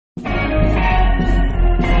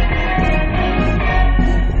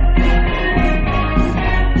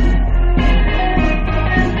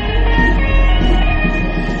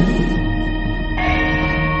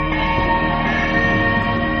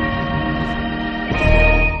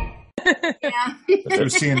They're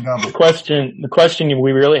seeing double. The question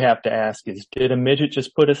we really have to ask is, did a midget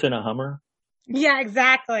just put us in a Hummer? Yeah,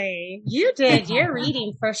 exactly. You did. You're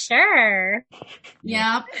reading for sure.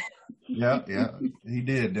 Yep. Yeah. He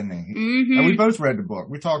did, didn't he? Mm-hmm. And we both read the book.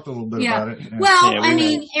 We talked a little bit about it. Yeah. Well, I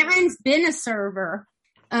mean, Aaron's been a server.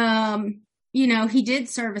 He did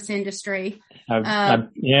service industry.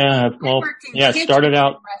 Started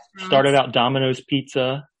out Domino's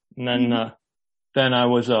Pizza, and then I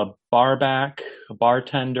was a barback, a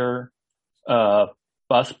bartender,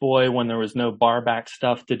 busboy when there was no barback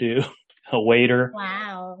stuff to do, a waiter.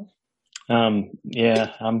 Wow.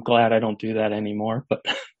 I'm glad I don't do that anymore, but.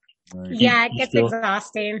 Yeah, it gets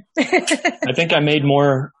exhausting. I think I made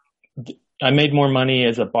more money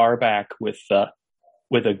as a barback with a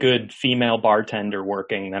good female bartender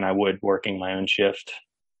working than I would working my own shift.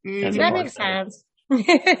 That makes sense.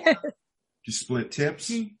 You split tips?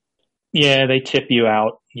 Yeah, they tip you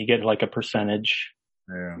out. You get like a percentage.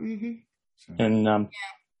 Yeah. Mm-hmm. And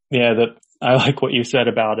I like what you said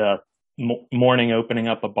about morning opening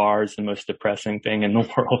up a bar is the most depressing thing in the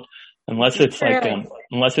world. Unless it's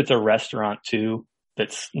unless it's a restaurant too,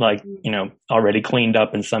 that's like, already cleaned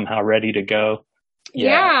up and somehow ready to go.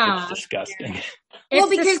 Yeah. It's disgusting.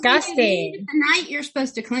 Because disgusting. The night you're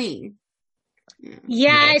supposed to clean.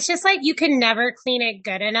 Yeah, it's just like you can never clean it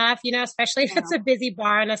good enough, especially if it's a busy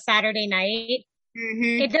bar on a Saturday night.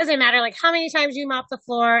 Mm-hmm. It doesn't matter like how many times you mop the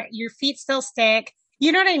floor, your feet still stick.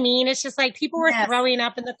 You know what I mean? It's just like people were throwing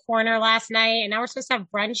up in the corner last night and now we're supposed to have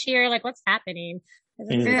brunch here. Like, what's happening?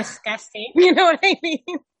 It's disgusting. You know what I mean?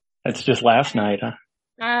 That's just last night, huh?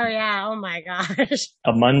 Oh, yeah. Oh, my gosh.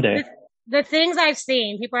 A Monday. The things I've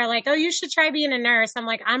seen, people are like, oh, you should try being a nurse. I'm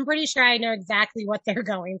like, I'm pretty sure I know exactly what they're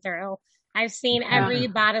going through. I've seen every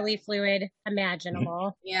bodily fluid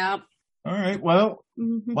imaginable. Yeah. All right. Well,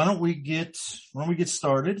 why don't we get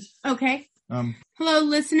started? Okay. Hello,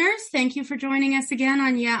 listeners. Thank you for joining us again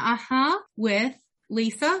on with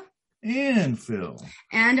Lisa. And Phil.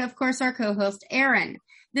 And, of course, our co-host, Aaron.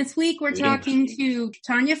 This week, we're talking to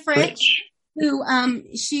Tanya Fritsch, who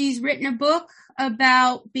she's written a book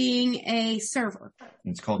about being a server.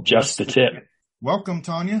 It's called Just the Tip. Welcome,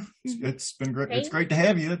 Tanya. It's been great. It's great to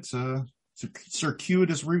have you. It's a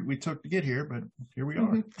circuitous route we took to get here, but here we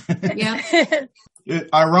are. Yeah.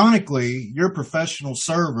 Ironically, you're a professional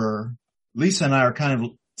server. Lisa and I are kind of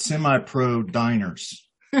semi-pro diners.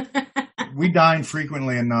 We dine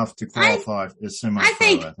frequently enough to qualify as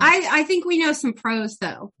semi-pro. I think we know some pros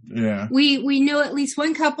though. Yeah. We know at least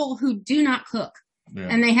one couple who do not cook,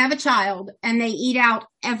 and they have a child, and they eat out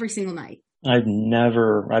every single night. I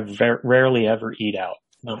rarely ever eat out.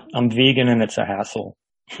 I'm vegan and it's a hassle.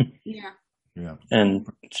 Yeah. Yeah. And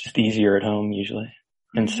it's just easier at home usually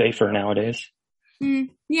and safer nowadays.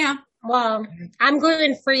 Yeah. Well, I'm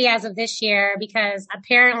gluten-free as of this year because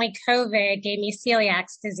apparently COVID gave me celiac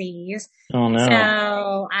disease. Oh, no.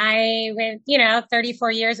 So I went,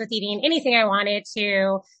 34 years with eating anything I wanted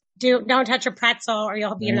to do. Don't touch a pretzel or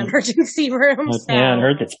you'll be in the emergency room. So. Yeah, I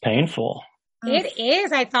heard it's painful. It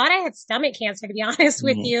is. I thought I had stomach cancer, to be honest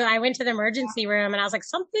with you. I went to the emergency room and I was like,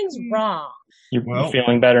 something's wrong. You're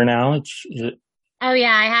feeling better now? Is it? Oh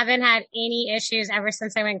yeah, I haven't had any issues ever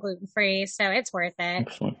since I went gluten-free, so it's worth it.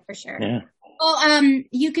 Excellent. For sure. Yeah. Well,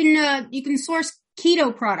 you can source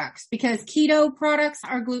keto products because keto products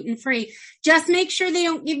are gluten-free. Just make sure they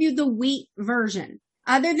don't give you the wheat version.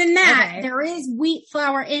 Other than that, there is wheat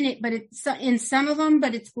flour in it, but it's in some of them,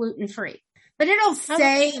 but it's gluten-free. But it'll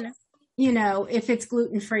say, if it's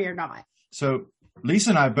gluten-free or not. So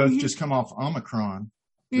Lisa and I both just come off Omicron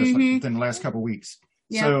just within the last couple of weeks.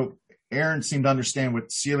 Yeah. So Aaron seemed to understand what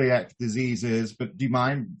celiac disease is, but do you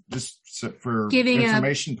mind just for giving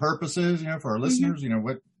information purposes, for our listeners,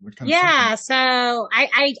 what kind of? Yeah. So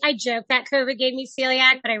I joke that COVID gave me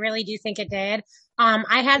celiac, but I really do think it did.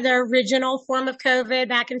 I had the original form of COVID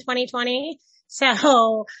back in 2020.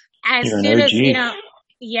 So as soon as,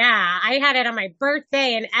 I had it on my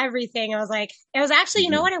birthday and everything. It was actually, you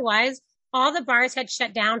know what it was? All the bars had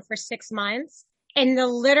shut down for 6 months. And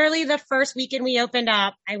literally the first weekend we opened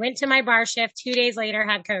up, I went to my bar shift 2 days later,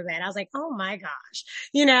 had COVID. I was like, oh my gosh,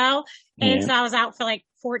 And so I was out for like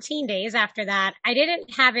 14 days after that. I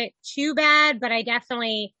didn't have it too bad, but I felt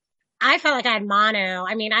like I had mono.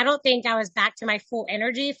 I mean, I don't think I was back to my full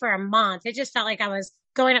energy for a month. It just felt like I was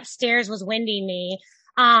going upstairs was winding me.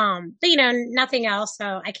 But nothing else.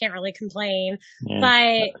 So I can't really complain,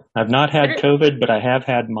 but I've not had COVID, but I have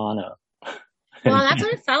had mono. Well, that's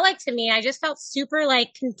what it felt like to me. I just felt super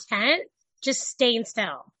content, just staying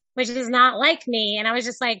still, which is not like me. And I was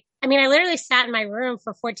just I literally sat in my room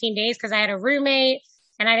for 14 days because I had a roommate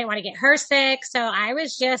and I didn't want to get her sick. So I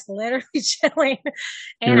was just literally chilling,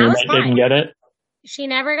 and I was fine. Didn't get it? She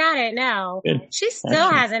never got it. No, Good. She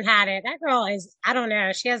still hasn't had it. That girl is, I don't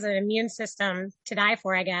know. She has an immune system to die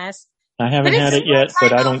for, I guess. I haven't had it yet,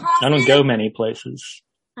 but I don't go many places.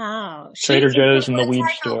 Oh, Trader Joe's and the weed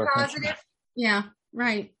store. Positive. Yeah,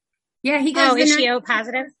 right. Yeah, he goes. Oh, is she O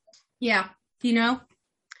positive? Yeah. Do you know?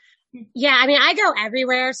 Yeah, I mean, I go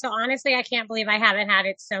everywhere. So honestly, I can't believe I haven't had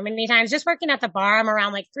it so many times. Just working at the bar, I'm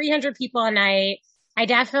around like 300 people a night. I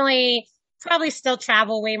definitely probably still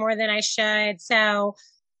travel way more than I should. So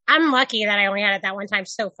I'm lucky that I only had it that one time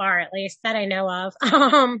so far, at least that I know of.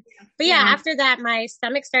 But yeah, after that, my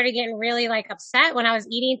stomach started getting really like upset when I was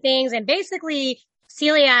eating things. And basically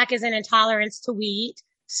celiac is an intolerance to wheat.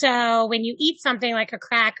 So when you eat something like a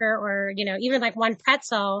cracker or, you know, even like one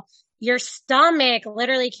pretzel, your stomach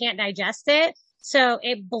literally can't digest it. So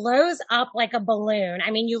it blows up like a balloon. I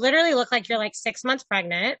mean, you literally look like you're like 6 months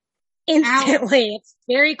pregnant instantly. Ow. It's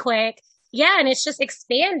very quick. Yeah. And it's just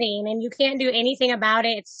expanding and you can't do anything about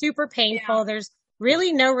it. It's super painful. Yeah. There's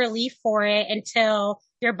really no relief for it until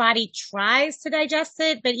your body tries to digest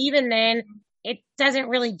it. But even then it doesn't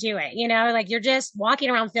really do it. You know, like you're just walking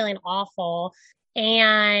around feeling awful.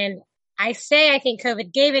 And I think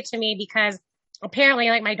COVID gave it to me because apparently,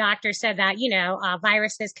 like my doctor said that, you know,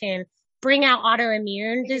 viruses can bring out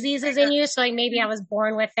autoimmune diseases in you. So like maybe I was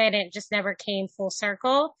born with it and it just never came full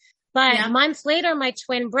circle. But months later, my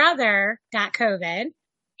twin brother got COVID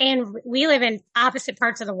and we live in opposite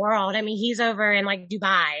parts of the world. I mean, he's over in like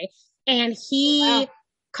Dubai and he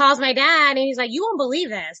calls my dad and he's like, you won't believe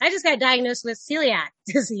this. I just got diagnosed with celiac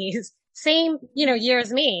disease. Same, you know, year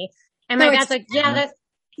as me. And my dad's like, it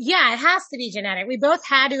has to be genetic. We both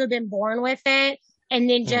had to have been born with it. And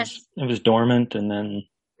then it was dormant and then,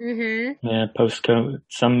 post-COVID,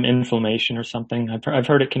 some inflammation or something. I've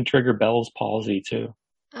heard it can trigger Bell's palsy too.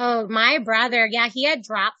 Oh, my brother. Yeah. He had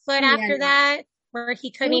drop foot after that where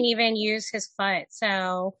he couldn't even use his foot.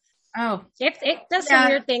 So, it does some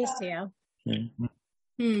weird things to you.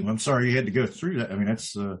 Well, I'm sorry you had to go through that. I mean,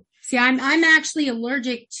 that's, See, I'm actually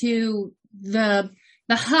allergic to the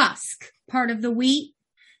husk part of the wheat.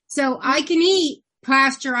 So I can eat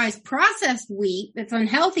pasteurized processed wheat that's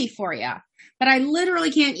unhealthy for you, but I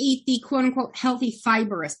literally can't eat the quote unquote healthy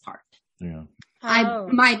fibrous part. Yeah.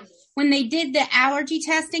 When they did the allergy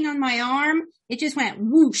testing on my arm, it just went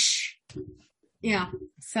whoosh. Yeah.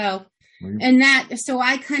 So, so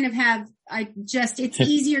I kind of have, it's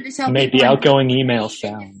easier to tell made the outgoing email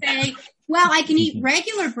sound. Say, well, I can eat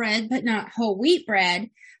regular bread, but not whole wheat bread.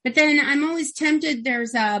 But then I'm always tempted.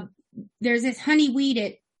 There's this honey wheat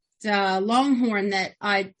at Longhorn that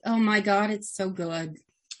oh my God, it's so good.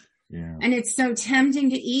 Yeah. And it's so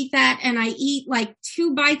tempting to eat that. And I eat like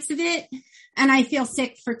 2 bites of it and I feel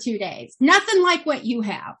sick for 2 days. Nothing like what you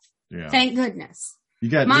have. Yeah. Thank goodness. You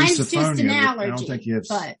got mine's misophonia, just an allergy. I don't think you have.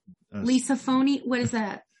 But misophonia, what is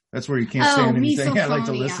that? That's where you can't stand anything I like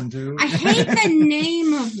to listen to. I hate the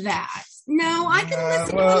name of that. No, I can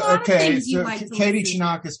listen to a lot of things you like to Katie listen to.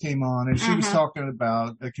 Chonacas came on and she was talking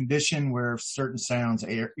about a condition where certain sounds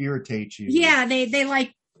irritate you. Yeah, they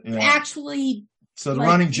like actually. So the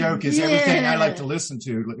running joke is everything I like to listen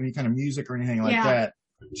to, any kind of music or anything like that.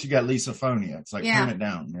 She got lisophonia. It's like turn it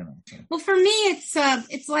down, you know. So. Well, for me,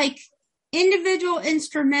 it's like individual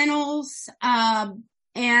instrumentals,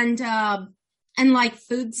 and like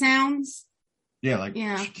food sounds. Yeah,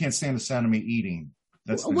 she can't stand the sound of me eating.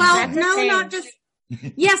 That's not just.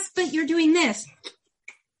 Yes, but you're doing this.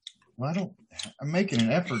 Well, I'm making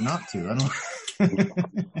an effort not to. I don't.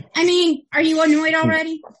 I mean, are you annoyed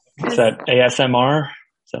already? Is that ASMR?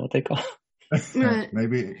 Is that what they call it?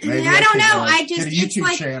 Maybe I don't know. I just, get a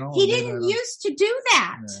YouTube channel. He didn't used to do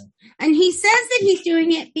that. Yeah. And he says that he's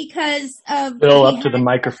doing it because of. Go up to the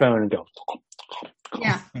microphone and go.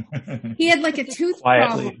 Yeah. He had like a tooth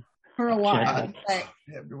problem for a while.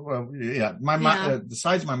 The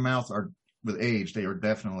sides of my mouth are, with age, they are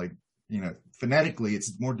definitely, phonetically,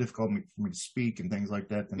 it's more difficult for me to speak and things like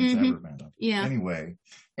that than it's ever been. Yeah. Anyway,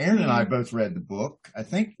 Aaron and I both read the book. I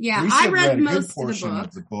think I read a most good portion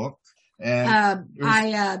of the book. And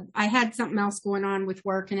I had something else going on with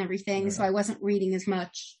work and everything, so I wasn't reading as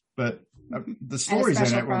much. But the stories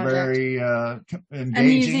in it were very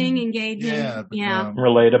engaging. Engaging.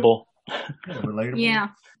 Relatable. Relatable. Yeah.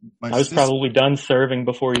 I was probably done serving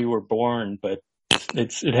before you were born, but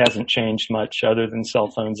it hasn't changed much other than cell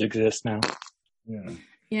phones exist now. Yeah.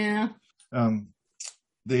 Yeah.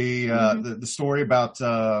 The story about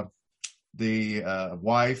the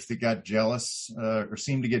wife that got jealous or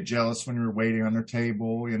seemed to get jealous when you were waiting on their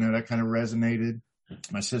table, that kind of resonated.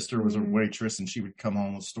 My sister was a waitress, and she would come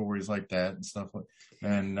home with stories like that and stuff.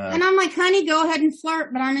 And I'm like, honey, go ahead and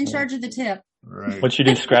flirt, but I'm in charge of the tip. Right. What you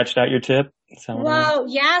do? Scratched out your tip? Well,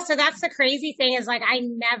 yeah. So that's the crazy thing is like, I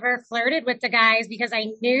never flirted with the guys because I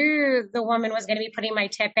knew the woman was going to be putting my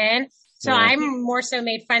tip in. So I'm more so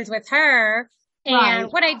made friends with her.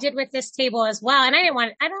 And what I did with this table as well. And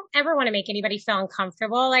I don't ever want to make anybody feel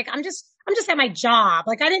uncomfortable. Like I'm just at my job.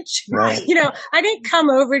 Like I didn't, I didn't come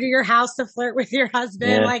over to your house to flirt with your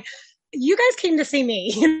husband. Yeah. Like you guys came to see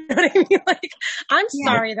me. You know what I mean? Like I'm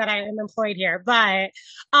sorry that I am employed here, but,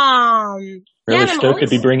 really Stowe could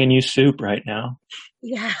be bringing you soup right now.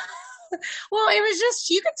 Yeah. Well, it was just,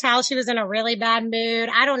 you could tell she was in a really bad mood.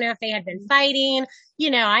 I don't know if they had been fighting.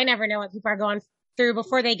 I never know what people are going through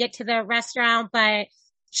before they get to the restaurant, but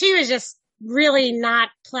she was just really not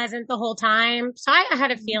pleasant the whole time. So I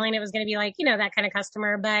had a feeling it was going to be like, that kind of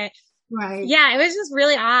customer, but yeah, it was just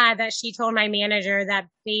really odd that she told my manager that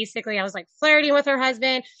basically I was like flirting with her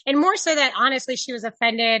husband, and more so that honestly she was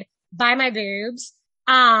offended by my boobs,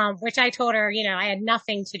 which I told her, I had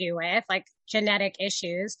nothing to do with, like genetic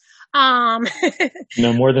issues. No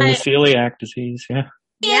more than the celiac disease. Yeah.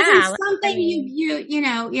 Yeah. Something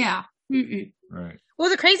yeah. Mm-mm. Right. Well,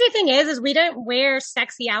 the crazy thing is we didn't wear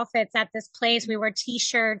sexy outfits at this place. We wore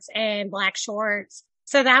t-shirts and black shorts.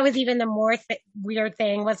 So that was even the more weird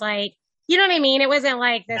thing was like, you know what I mean? It wasn't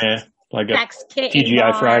like this like sex kit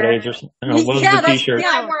TGI Fridays or something. What was the t-shirt?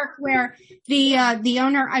 Yeah, I worked where the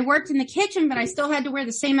owner, I worked in the kitchen, but I still had to wear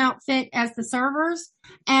the same outfit as the servers.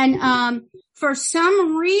 And, for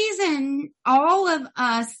some reason, all of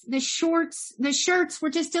us, the shirts were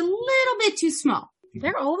just a little bit too small.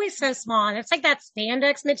 They're always so small. And it's like that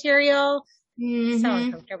spandex material. Mm-hmm. So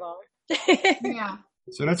uncomfortable. Yeah.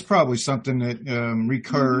 So that's probably something that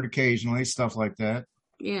recurred occasionally, stuff like that.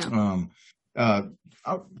 Yeah.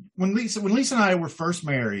 When Lisa and I were first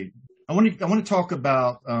married, I want to talk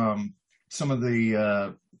about some of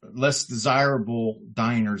the less desirable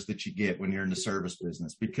diners that you get when you're in the service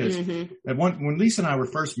business, because when Lisa and I were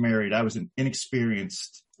first married, I was an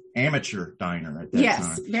inexperienced amateur diner at that time.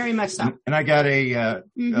 Yes, very much so. And I got a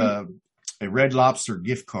Red Lobster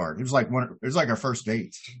gift card. It was like our first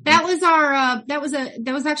date. That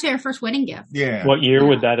was actually our first wedding gift. Yeah. What year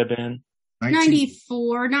would that have been?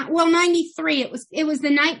 94, 93. It was the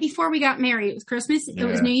night before we got married. It was Christmas. Yeah. It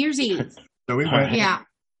was New Year's Eve. So we went. Yeah.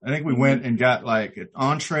 I think we went and got like an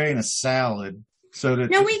entree and a salad. So that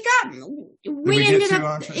we ended up.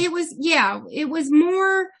 Entrees? It was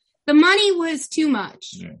more. The money was too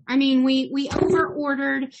much. Yeah. I mean, we over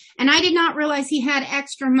ordered, and I did not realize he had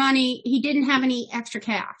extra money. He didn't have any extra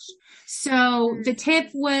cash. So the tip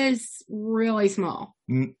was really small.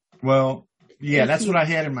 Well, yeah, that's what I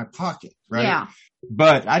had in my pocket, right? Yeah.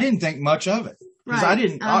 But I didn't think much of it. Because I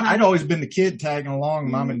didn't, I'd always been the kid tagging along.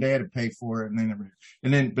 Mom and dad would pay for it.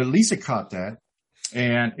 But Lisa caught that,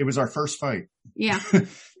 and it was our first fight. Yeah.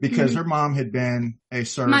 Because her mom had been a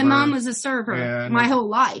server. My mom was a server my whole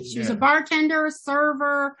life. She was a bartender,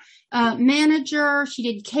 server, manager. She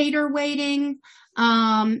did cater waiting.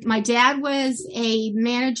 My dad was a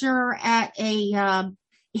manager at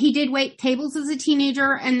he did wait tables as a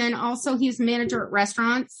teenager, and then also he was a manager at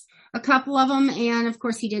restaurants, a couple of them. And of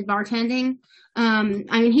course he did bartending.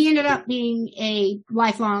 He ended up being a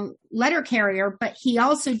lifelong letter carrier, but he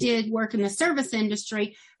also did work in the service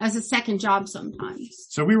industry as a second job sometimes.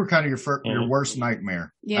 So we were kind of your worst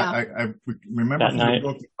nightmare. Yeah. I remember from the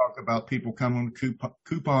book you talk about people coming with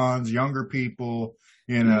coupons, younger people,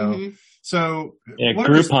 So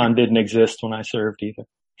Groupon didn't exist when I served either.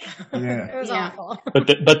 Yeah. It was awful.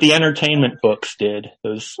 But the entertainment books did.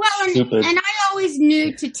 Those stupid. And I always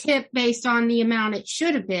knew to tip based on the amount it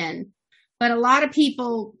should have been. But a lot of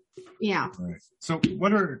people, Right. So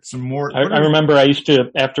what are some more? I remember I used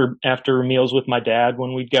to, after meals with my dad,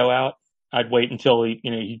 when we'd go out, I'd wait until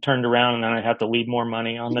he turned around, and then I'd have to leave more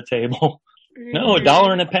money on the table. No,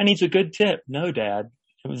 $1 and a penny's a good tip. No, Dad.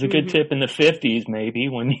 It was a good tip in the 50s, maybe,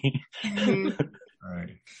 when he. Right.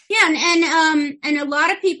 Yeah. And a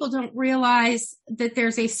lot of people don't realize that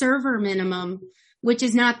there's a server minimum, which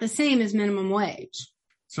is not the same as minimum wage.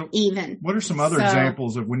 So even what are some other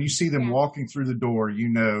examples of when you see them walking through the door,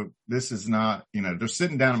 this is not, they're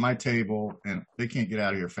sitting down at my table and they can't get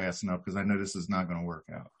out of here fast enough because I know this is not going to work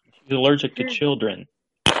out. She's allergic to children.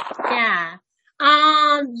 Yeah.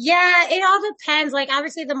 It all depends. Like,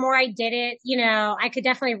 obviously the more I did it, I could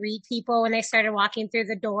definitely read people when they started walking through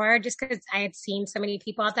the door just because I had seen so many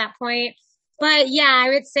people at that point. But yeah,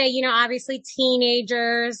 I would say, obviously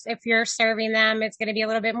teenagers, if you're serving them, it's going to be a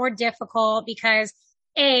little bit more difficult because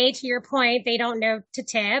to your point, they don't know to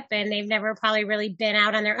tip and they've never probably really been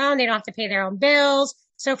out on their own. They don't have to pay their own bills.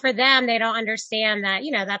 So for them, they don't understand that,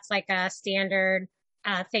 that's like a standard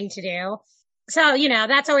thing to do. So,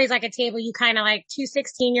 that's always like a table you kind of like 2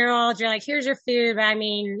 16-year-olds. You're like, here's your food. But I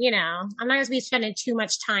mean, I'm not going to be spending too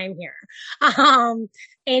much time here.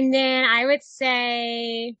 And then I would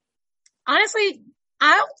say, honestly,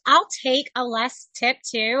 I'll take a less tip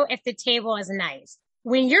too if the table is nice.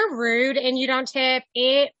 When you're rude and you don't tip,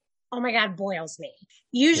 it, oh my God, boils me.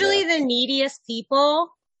 Usually the neediest people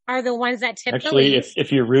are the ones that tip. Actually,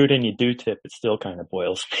 if you're rude and you do tip, it still kind of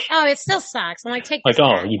boils me. Oh, it still sucks. I'm like, take this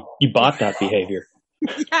back. You bought that behavior.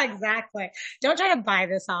 Yeah, exactly. Don't try to buy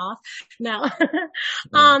this off. No.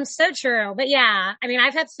 So true. But yeah, I mean,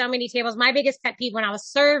 I've had so many tables. My biggest pet peeve when I was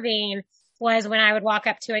serving was when I would walk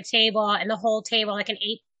up to a table and the whole table, like an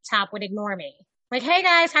 8-top, would ignore me. Like, hey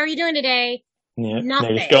guys, how are you doing today? Yeah.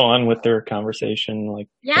 Nothing. They just go on with their conversation. Like,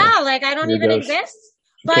 like I don't even exist.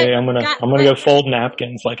 But okay, I'm gonna go fold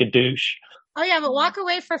napkins like a douche. Oh yeah, but walk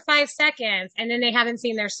away for 5 seconds and then they haven't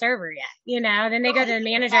seen their server yet, then they go to the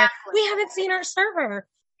manager. We haven't seen our server.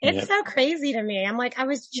 It's so crazy to me. I'm like, I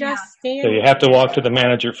was just standing. So you have to walk to the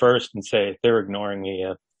manager first and say, they're ignoring me.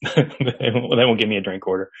 They won't give me a drink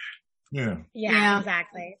order. Yeah,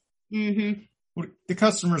 exactly. Mm-hmm. Well, the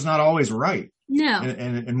customer's not always right. No.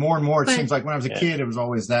 And more, it seems like when I was a kid, it was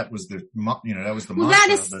always, that was the mantra. That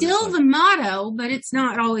is still the motto, but it's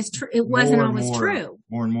not always true. It wasn't always true.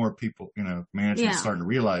 More and more people, management's starting to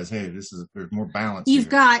realize, hey, there's more balance. You've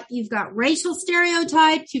got racial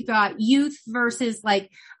stereotypes. You've got youth versus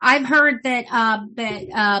I've heard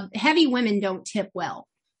that heavy women don't tip well.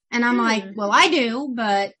 And I'm like, well, I do,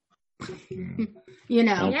 but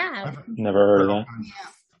Yeah. I've never heard of that.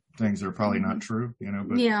 Things that are probably not true,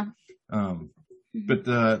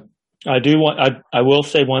 but I will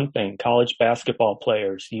say one thing. College basketball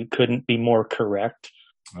players, you couldn't be more correct.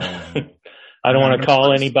 I don't want to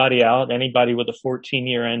call anybody out, anybody with a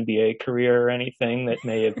 14-year NBA career or anything that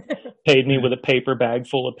may have paid me with a paper bag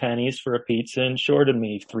full of pennies for a pizza and shorted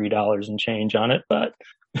me $3 and change on it. But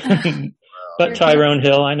Tyrone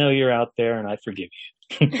Hill, I know you're out there and I forgive you.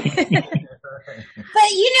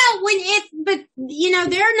 But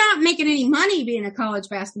they're not making any money being a college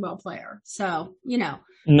basketball player. So,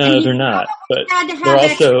 No, they're not. But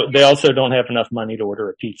they also don't have enough money to order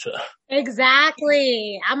a pizza.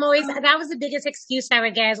 Exactly. That was the biggest excuse I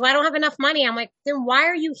would get is, well, I don't have enough money. I'm like, then why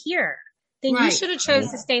are you here? Then you should have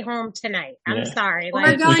chose to stay home tonight. I'm sorry.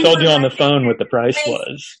 We told you on the phone what the price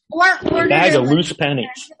was. Or a bag of loose pennies.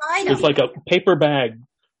 It's like a paper bag.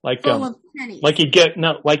 Like you get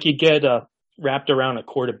wrapped around a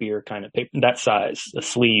quart of beer kind of paper, that size, a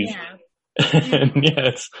sleeve. Yeah. And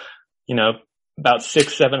it's, about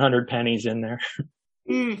 600-700 pennies in there.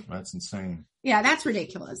 That's insane. Yeah, that's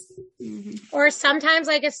ridiculous. Mm-hmm. Or sometimes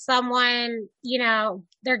if someone,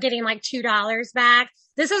 they're getting like $2 back.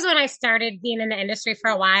 This is when I started being in the industry for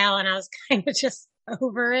a while and I was kind of just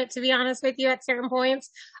over it, to be honest with you, at certain points.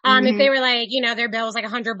 If they were like, their bill was like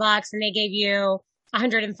 $100 and they gave you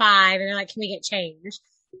 105 and they're like, can we get change?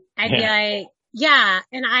 I'd be like, yeah.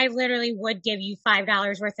 And I literally would give you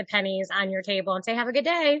 $5 worth of pennies on your table and say, have a good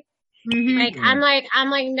day. Mm-hmm. I'm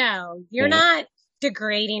like, no, you're not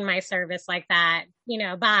degrading my service like that.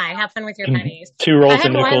 Bye. Have fun with your pennies. 2 rolls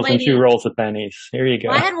of nickels and 2 rolls of pennies. Here you go.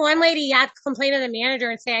 Well, I had one lady complain to the manager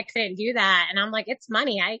and say I couldn't do that. And I'm like, it's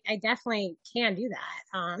money. I definitely can do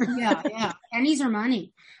that. Yeah. Pennies are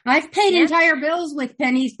money. I've paid entire bills with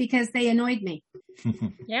pennies because they annoyed me.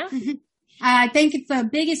 Yeah. I think the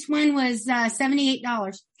biggest one was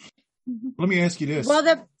 $78. Let me ask you this.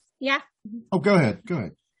 Well, Oh, go ahead.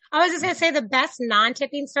 I was just going to say the best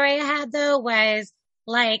non-tipping story I had though was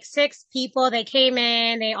like 6 people. They came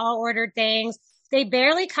in, they all ordered things. They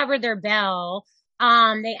barely covered their bill.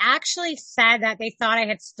 They actually said that they thought I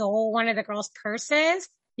had stole one of the girls' purses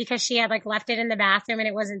because she had left it in the bathroom and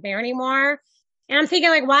it wasn't there anymore. And I'm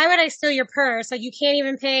thinking why would I steal your purse? You can't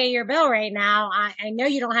even pay your bill right now. I know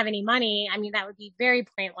you don't have any money. I mean, that would be very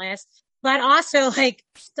pointless, but also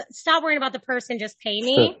stop worrying about the purse and just pay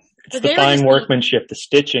me. It's the fine workmanship, the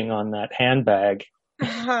stitching on that handbag.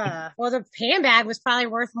 Well, the handbag was probably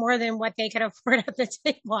worth more than what they could afford at the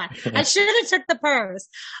table. I should have took the purse.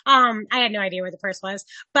 I had no idea where the purse was,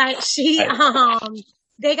 but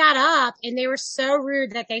they got up and they were so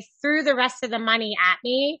rude that they threw the rest of the money at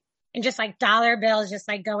me and just dollar bills just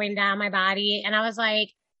going down my body. And I was like,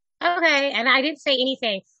 okay. And I didn't say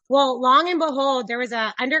anything. Well, long and behold, there was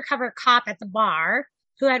a undercover cop at the bar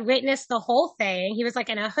who had witnessed the whole thing. He was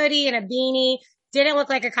in a hoodie and a beanie, didn't look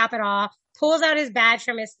like a cop at all, pulls out his badge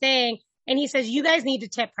from his thing, and he says, you guys need to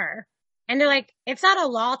tip her. And they're like, it's not a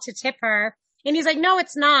law to tip her. And he's like, no,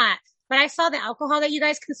 it's not. But I saw the alcohol that you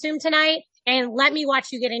guys consumed tonight, and let me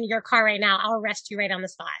watch you get into your car right now. I'll arrest you right on the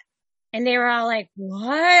spot. And they were all like,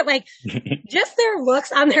 what? Like, just their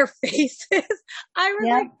looks on their faces. I was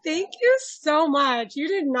like, thank you so much. You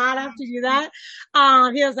did not have to do that.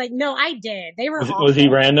 He was like, no, I did. They were Was he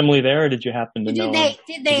randomly there, or did you happen to know?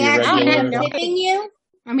 Did they actually end up tipping you?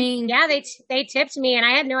 I mean, yeah, they tipped me, and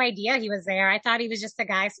I had no idea he was there. I thought he was just a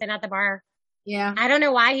guy sitting at the bar. Yeah. I don't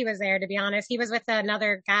know why he was there, to be honest. He was with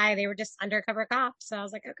another guy. They were just undercover cops. So I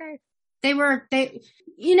was like, okay.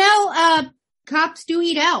 Cops do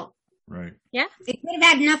eat out. Right. Yeah. It could have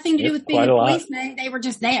had nothing to do with being a policeman. They were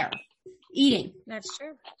just there eating. That's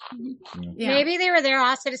true. Yeah. Maybe they were there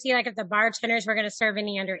also to see like if the bartenders were going to serve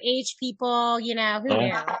any underage people, who knew?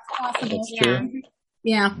 That's possible. That's true.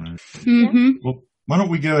 Yeah. Right. Mm-hmm. Well, why don't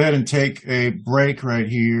we go ahead and take a break right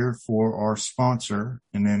here for our sponsor.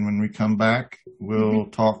 And then when we come back, we'll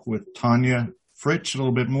talk with Tanya Fritsch a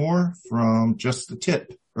little bit more from Just the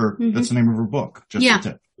Tip, or that's the name of her book, Just the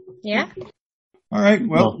Tip. Yeah. All right.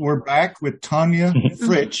 Well, we're back with Tanya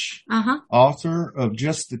Fritsch, author of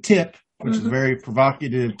Just the Tip, which is a very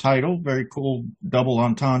provocative title, very cool double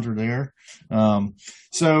entendre there.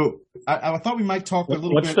 So I thought we might talk a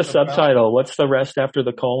little bit. What's the subtitle? What's the rest after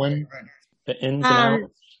the colon? Right. The ins and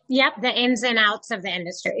outs? Yep, the ins and outs of the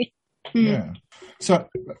industry. Yeah. So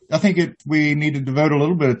I think we need to devote a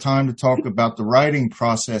little bit of time to talk about the writing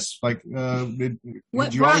process. Like, did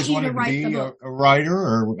you always want to be a writer,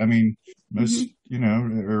 or I mean, most,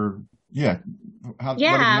 or what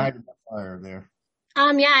ignited the fire there?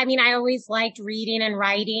 Yeah, I mean, I always liked reading and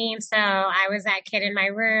writing. So I was that kid in my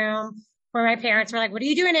room where my parents were like, what are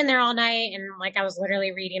you doing in there all night? And like, I was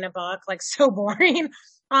literally reading a book, like so boring.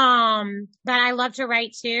 But I love to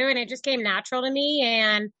write too. And it just came natural to me.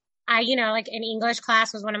 And I, like an English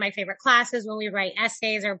class was one of my favorite classes when we write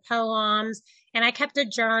essays or poems. And I kept a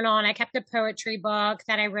journal and I kept a poetry book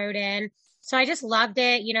that I wrote in. So I just loved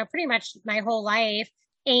it, pretty much my whole life.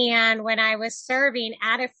 And when I was serving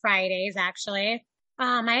at a Fridays, actually,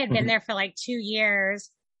 I had been there for like 2 years,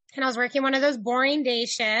 and I was working one of those boring day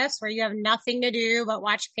shifts where you have nothing to do but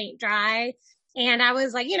watch paint dry. And I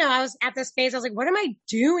was like, I was at this phase. I was like, what am I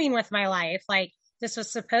doing with my life? Like, this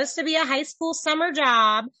was supposed to be a high school summer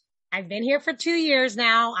job. I've been here for 2 years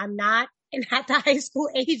now. I'm not at the high school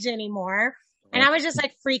age anymore. And I was just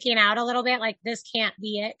like freaking out a little bit, like this can't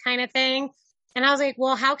be it kind of thing. And I was like,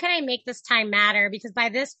 well, how can I make this time matter? Because by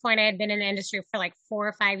this point I had been in the industry for like 4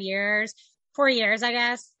 or 5 years, 4 years, I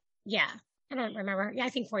guess. Yeah. I don't remember. Yeah, I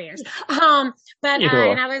think 4 years. And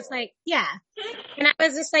I was like, yeah. And I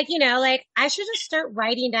was just like, like I should just start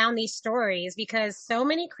writing down these stories because so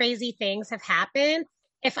many crazy things have happened.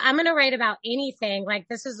 If I'm going to write about anything, like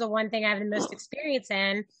this is the one thing I have the most experience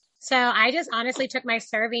in. So I just honestly took my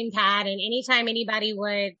serving pad, and anytime anybody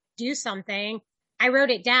would do something, I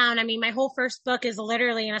wrote it down. I mean, my whole first book is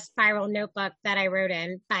literally in a spiral notebook that I wrote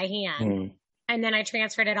in by hand. And then I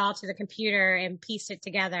transferred it all to the computer and pieced it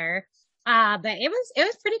together. But it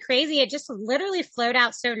was pretty crazy. It just literally flowed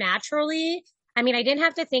out so naturally. I mean, I didn't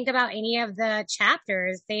have to think about any of the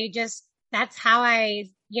chapters. That's how I,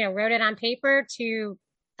 wrote it on paper to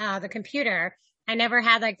the computer. I never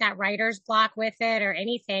had like that writer's block with it or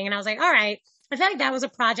anything. And I was like, all right, I felt like that was a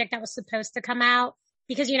project that was supposed to come out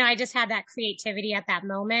because, I just had that creativity at that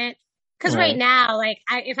moment. Cause right now, like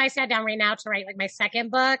if I sat down right now to write like my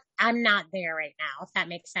second book, I'm not there right now, if that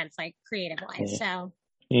makes sense, like creative wise. So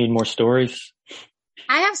you need more stories.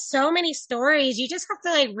 I have so many stories. You just have to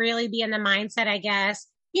like really be in the mindset, I guess,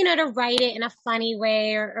 to write it in a funny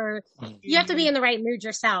way or you have to be in the right mood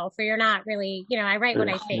yourself or you're not really, I write what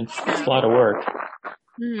I think. It's a lot of work.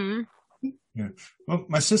 Mm-hmm. Yeah. Well,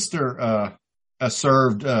 my sister,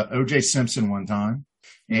 served, O.J. Simpson one time.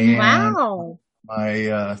 And wow.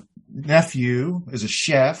 My, nephew is a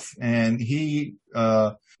chef and he,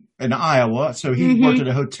 in Iowa. So he worked at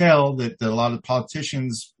a hotel that a lot of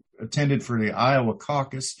politicians attended for the Iowa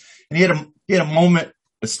caucus. And he had a moment,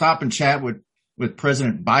 a stop and chat with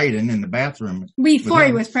President Biden in the bathroom. Before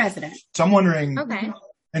he was president. So I'm wondering,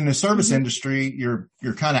 in the service industry, you're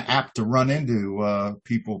kind of apt to run into,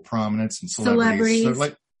 people, prominence and celebrities. So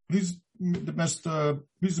like, who's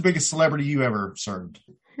the biggest celebrity you ever served?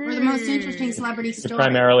 Or the most interesting celebrity story?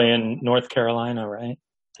 Primarily in North Carolina, right?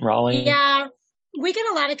 Raleigh? Yeah. We get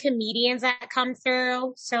a lot of comedians that come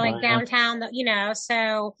through. So like downtown,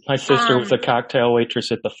 so. My sister was a cocktail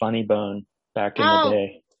waitress at the Funny Bone back in the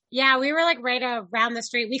day. Yeah. We were like right around the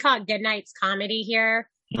street. We call it Good Nights Comedy here.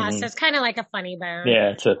 So it's kind of like a Funny Bone.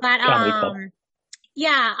 Yeah. It's a comedy club.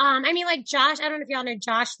 Yeah. I mean, like Josh, I don't know if y'all know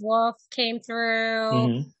Josh Wolf came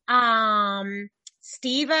through. Mm-hmm.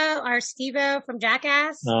 Steve-O from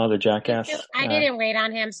Jackass. Oh, the Jackass. I didn't wait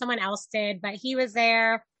on him. Someone else did, but he was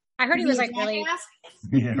there. I heard he was like really.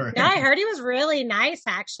 Yeah, right. No, I heard he was really nice.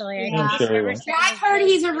 Actually, yeah. I heard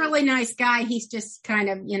he's a really nice guy. He's just kind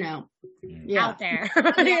of, out there.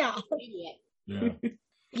 Yeah.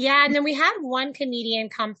 Yeah, and then we had one comedian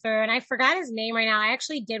come through, and I forgot his name right now. I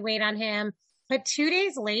actually did wait on him, but 2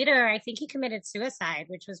 days later, I think he committed suicide,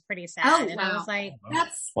 which was pretty sad. Oh, and I was like,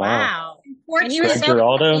 "That's wow." And he was Greg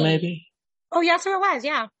Giraldo, maybe. Oh, yes, who it was?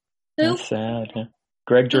 Yeah. Who? That's sad. Yeah.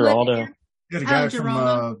 Greg Giraldo. Yeah, the guy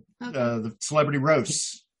from the Celebrity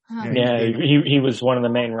Roasts. Oh. Yeah, he was one of the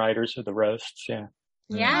main writers of the roasts. Yeah.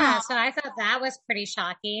 Yeah, so I thought that was pretty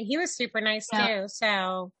shocking. He was super nice too.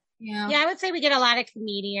 So yeah, I would say we get a lot of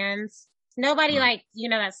comedians. Nobody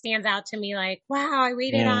that stands out to me like, wow, I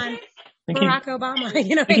waited on Barack Obama. I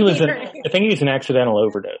think he was an accidental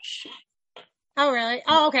overdose. Oh, really?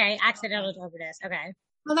 Oh, okay. Accidental overdose. Okay.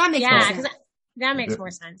 Well, that makes more sense. That makes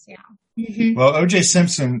more sense. Yeah. Mm-hmm. Well, O.J.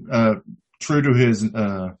 Simpson, true to his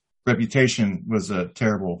reputation, was a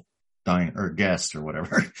terrible guest or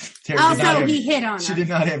whatever. So he hit on her. She did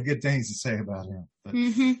not have good things to say about him. But,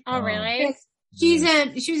 oh, really? She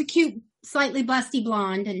was a cute, slightly busty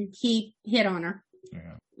blonde, and he hit on her.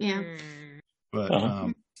 Yeah. But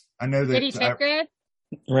I know that. Did he tip good?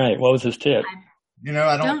 Right. What was his tip?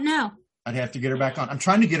 I don't know. I'd have to get her back on. I'm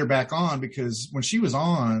trying to get her back on because when she was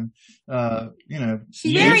on, she was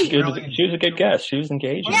a good guest. She was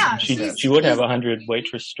engaging. Yeah, she would have 100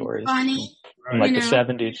 waitress stories. Funny. In like the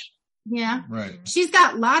 70s. Yeah. Right. She's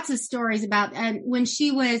got lots of stories about, and when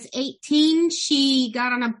she was 18, she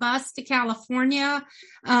got on a bus to California.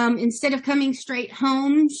 Instead of coming straight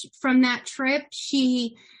home from that trip,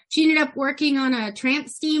 she ended up working on a tramp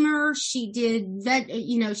steamer. She did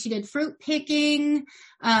she did fruit picking.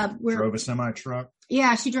 Drove a semi-truck.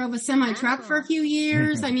 Yeah, she drove a semi-truck for a few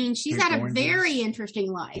years. I mean, she's had a very interesting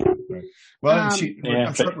life. Right. Well,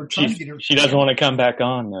 I'm sure we're trying to get her. She doesn't want to come back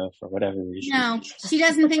on, though, for whatever reason. No, she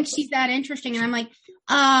doesn't think she's that interesting. And I'm like,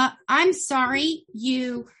 I'm sorry,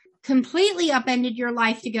 you completely upended your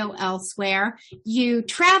life to go elsewhere. You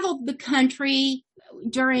traveled the country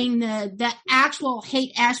during the actual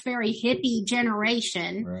Haight-Ashbury hippie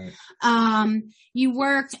generation. Right. You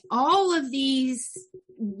worked all of these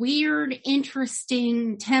weird,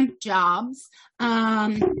 interesting temp jobs.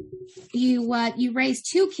 You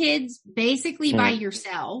raised 2 kids basically by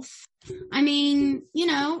yourself. I mean,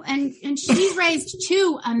 and she's raised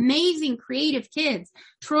 2 amazing creative kids.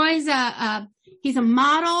 Troy's he's a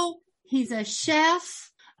model. He's a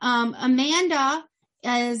chef. Amanda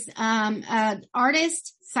is an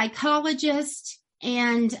artist, psychologist,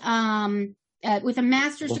 and with a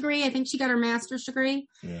master's degree. I think she got her master's degree.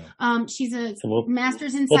 Yeah. She's a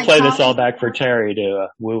master's in psychology. We'll play this all back for Terry to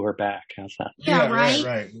woo her back. How's that? Yeah,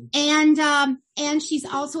 right. And she's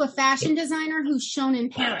also a fashion designer who's shown in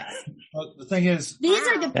Paris. Well, the thing is, these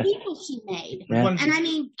are the people she made. Yeah. And I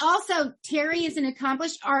mean, also Terry is an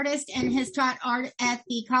accomplished artist and has taught art at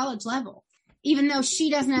the college level. Even though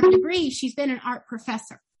she doesn't have a degree, she's been an art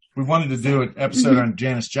professor. We wanted to do an episode on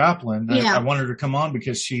Janis Joplin. I wanted her to come on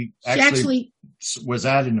because she actually was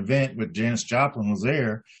at an event with Janis Joplin was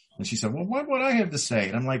there. And she said, well, what would I have to say?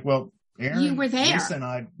 And I'm like, well, Aaron, you were there. Lisa and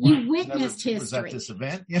I you witnessed history. Was at this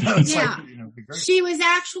event. It's like, she was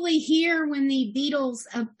actually here when the Beatles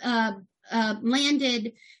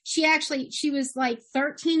landed. She was like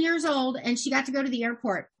 13 years old and she got to go to the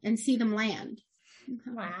airport and see them land.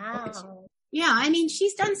 Wow. Yeah, I mean,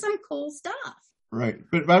 she's done some cool stuff. Right.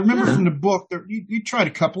 But I remember from the book that you tried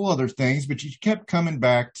a couple other things, but you kept coming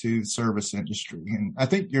back to the service industry. And I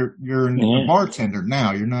think you're a bartender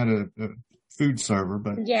now. You're not a food server,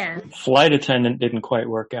 but flight attendant didn't quite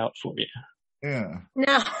work out for you. Yeah.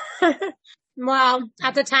 No. Well,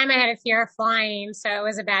 at the time I had a fear of flying, so it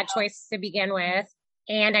was a bad choice to begin with.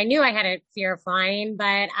 And I knew I had a fear of flying,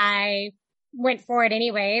 but I went for it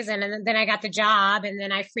anyways. And then I got the job, and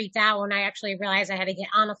then I freaked out when I actually realized I had to get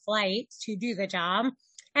on a flight to do the job.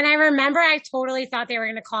 And I remember I totally thought they were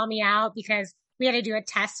going to call me out because we had to do a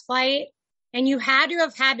test flight, and you had to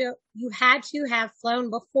have flown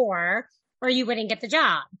before or you wouldn't get the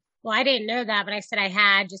job. Well, I didn't know that, but I said I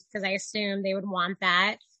had just because I assumed they would want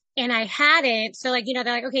that. And I hadn't. So they're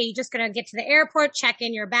like, okay, you're just going to get to the airport, check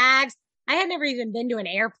in your bags. I had never even been to an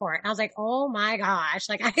airport. And I was like, oh my gosh,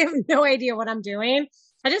 I have no idea what I'm doing.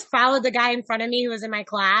 I just followed the guy in front of me who was in my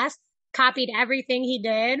class, copied everything he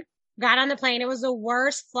did, got on the plane. It was the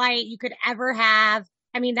worst flight you could ever have.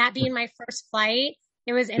 I mean, that being my first flight,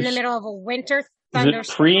 it was in the middle of a winter thunderstorm. Is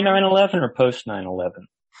it pre 9/11 or post 9/11?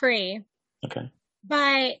 Pre. Okay.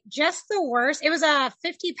 But just the worst. It was a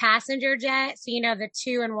 50 passenger jet. So, the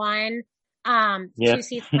 2 and 1, 2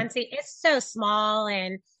 seats, 1 seat. It's so small.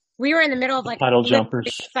 And we were in the middle of like puddle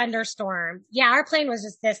jumpers thunderstorm. Yeah. Our plane was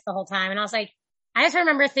just this the whole time. And I was like, I just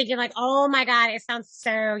remember thinking like, oh my God, it sounds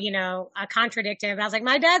so, contradictive. And I was like,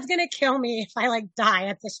 my dad's going to kill me if I like die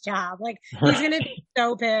at this job. Like he's going to be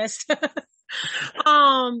so pissed. And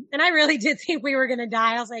I really did think we were going to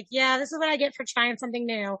die. I was like, yeah, this is what I get for trying something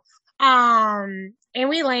new. And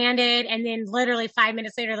we landed, and then literally 5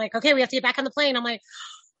 minutes later, like, okay, we have to get back on the plane. I'm like,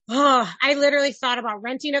 oh, I literally thought about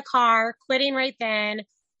renting a car, quitting right then.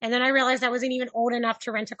 And then I realized I wasn't even old enough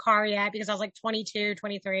to rent a car yet because I was like 22,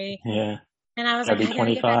 23. Yeah. And I was like, I gotta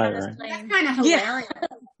 25, get back on this plane. That's kind of hilarious. Yeah.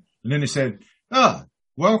 And then they said,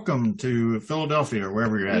 welcome to Philadelphia or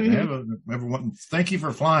wherever you're at. Mm-hmm. Everyone, thank you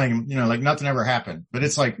for flying. Like nothing ever happened. But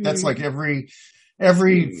it's like, that's like every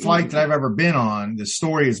flight that I've ever been on, the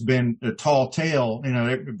story has been a tall tale,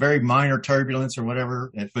 very minor turbulence or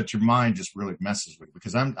whatever, but your mind just really messes with it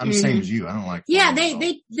because I'm the same as you. I don't like. Yeah.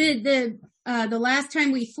 The last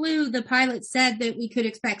time we flew, the pilot said that we could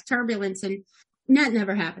expect turbulence and nothing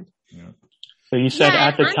ever happened. Yeah. So you said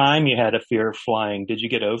at the time you had a fear of flying. Did you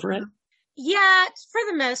get over it? Yeah, for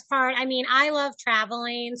the most part. I mean, I love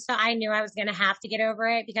traveling, so I knew I was going to have to get over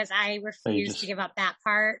it because I refused to give up that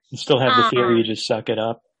part. You still have the fear, you just suck it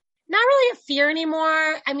up? Not really a fear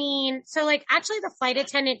anymore. I mean, so like actually the flight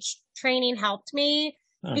attendant training helped me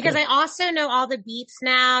because I also know all the beeps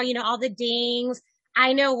now, all the dings.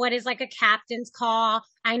 I know what is like a captain's call.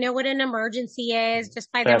 I know what an emergency is just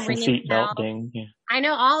by them ringing the bell. Ding. Yeah. I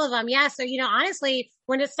know all of them. Yeah. So, honestly,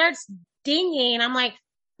 when it starts dinging, I'm like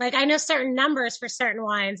I know certain numbers for certain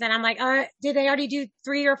ones. And I'm like, did they already do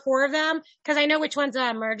 3 or 4 of them? Cause I know which one's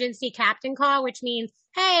an emergency captain call, which means,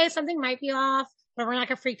 hey, something might be off, but we're not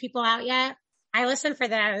gonna freak people out yet. I listen for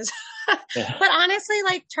those. Yeah. But honestly,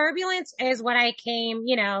 like turbulence is what I came,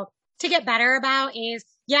 to get better about is,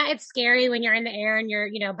 yeah, it's scary when you're in the air and you're,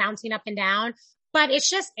 bouncing up and down, but it's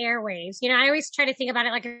just airwaves. I always try to think about it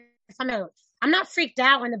like if I'm not freaked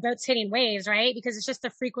out when the boat's hitting waves, right? Because it's just the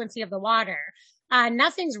frequency of the water.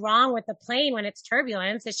 Nothing's wrong with the plane when it's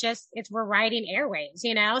turbulence. We're riding airwaves,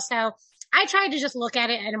 So I tried to just look at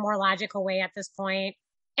it in a more logical way at this point.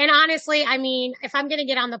 And honestly, I mean, if I'm going to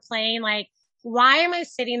get on the plane, like, why am I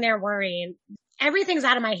sitting there worrying? Everything's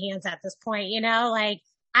out of my hands at this point, like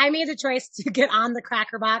I made the choice to get on the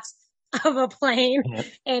cracker box of a plane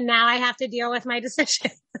and now I have to deal with my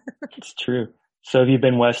decision. It's true. So have you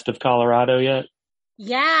been west of Colorado yet?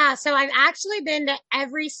 Yeah. So I've actually been to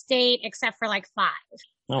every state except for like 5.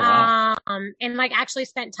 Oh, wow. And like actually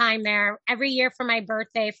spent time there every year for my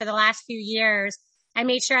birthday for the last few years. I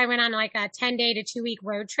made sure I went on like a 10-day to 2-week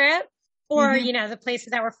road trip or, the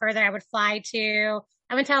places that were further I would fly to.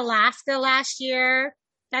 I went to Alaska last year.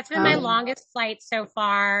 That's been my longest flight so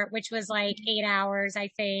far, which was like 8 hours, I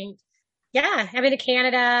think. Yeah, I've been to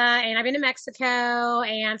Canada and I've been to Mexico.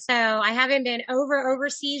 And so I haven't been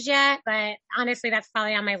overseas yet, but honestly, that's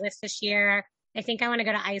probably on my list this year. I think I want to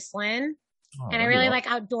go to Iceland and I really like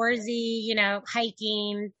outdoorsy,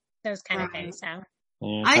 hiking, those kind of things. So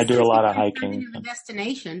yeah, I do a lot of hiking. A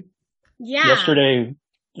destination. Yeah.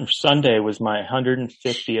 Sunday was my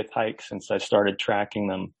 150th hike since I started tracking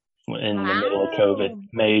them in the middle of COVID,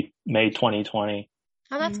 May 2020.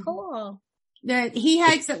 Oh, that's cool. He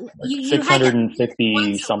hikes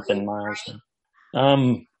 650 something miles.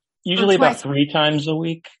 Usually about 3 times a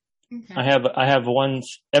week. Okay. I have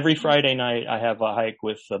ones every Friday night. I have a hike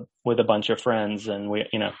with a bunch of friends, and we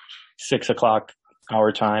 6:00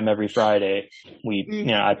 our time every Friday. We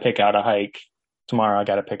I pick out a hike. Tomorrow I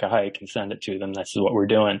got to pick a hike and send it to them. This is what we're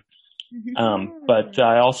doing. But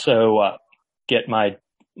I also get my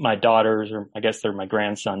daughter's, or I guess they're my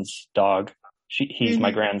grandson's dog. He's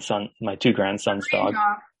my grandson, my 2 grandsons' dog.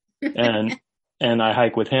 and I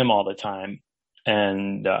hike with him all the time.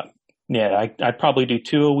 And, I probably do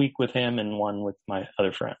 2 a week with him and 1 with my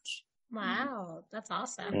other friends. Wow. That's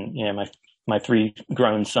awesome. And my 3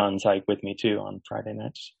 grown sons hike with me too on Friday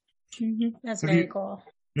nights. Mm-hmm. That's very cool.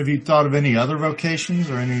 Have you thought of any other vocations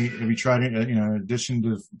or have you tried, in addition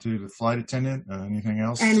to the flight attendant, anything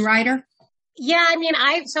else? And writer? Yeah, I mean,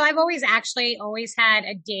 I've always had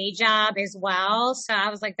a day job as well. So I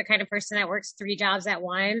was like the kind of person that works 3 jobs at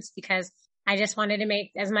once because I just wanted to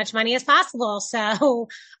make as much money as possible. So,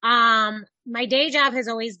 my day job has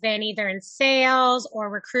always been either in sales or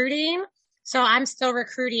recruiting. So I'm still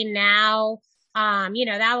recruiting now.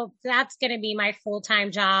 That's going to be my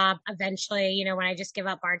full-time job eventually, when I just give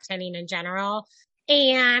up bartending in general.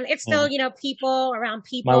 And it's still, people around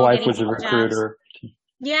people. My wife was a recruiter.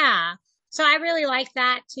 Yeah. So I really like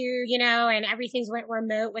that too, and everything's went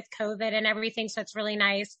remote with COVID and everything. So it's really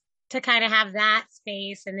nice to kind of have that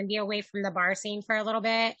space and then be away from the bar scene for a little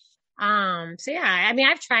bit. So yeah, I mean,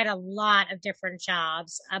 I've tried a lot of different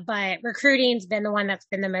jobs, but recruiting's been the one that's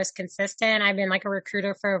been the most consistent. I've been like a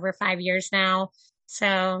recruiter for over 5 years now.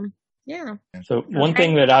 So yeah. So one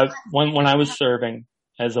thing that when I was serving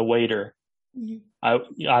as a waiter, I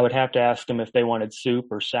would have to ask them if they wanted soup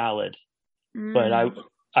or salad, but I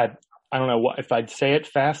don't know if I'd say it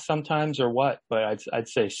fast sometimes or what, but I'd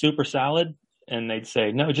say soup or salad, and they'd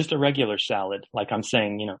say, no, just a regular salad. Like I'm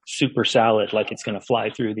saying, super salad, like it's going to fly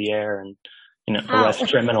through the air and, arrest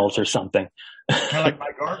criminals or something. Kind of like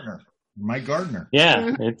Mike Gardner.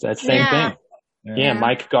 Yeah, it's that same thing. Yeah,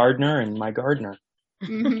 Mike Gardner and my gardener.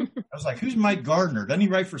 I was like, who's Mike Gardner? Doesn't he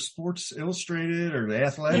write for Sports Illustrated or The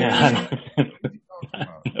Athletic? Yeah.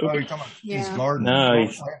 He's Gardner. No,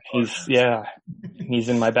 he's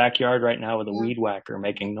in my backyard right now with a weed whacker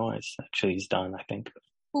making noise. Actually, he's done, I think.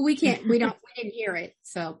 Well, we didn't hear it.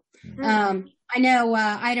 So, I know,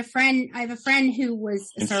 I have a friend who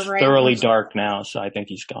was a server. It's thoroughly dark now, so I think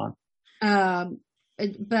he's gone.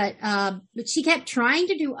 But she kept trying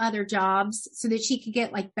to do other jobs so that she could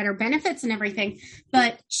get like better benefits and everything.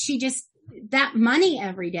 But that money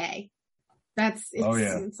every day,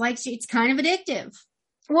 it's like, it's kind of addictive.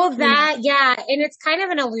 Well, and it's kind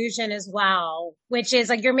of an illusion as well, which is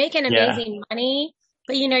like you're making amazing money,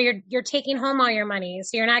 but you're taking home all your money,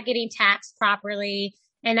 so you're not getting taxed properly.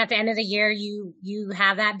 And at the end of the year, you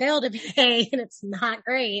have that bill to pay, and it's not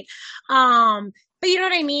great. But you know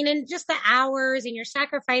what I mean? And just the hours, and you're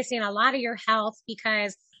sacrificing a lot of your health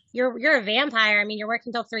because you're a vampire. I mean, you're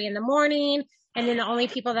working till 3 a.m, and then the only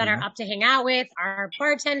people that are up to hang out with are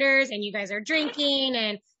bartenders, and you guys are drinking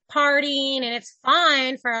and partying, and it's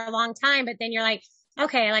fun for a long time. But then you're like,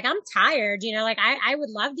 okay, like I'm tired, like I would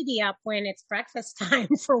love to be up when it's breakfast time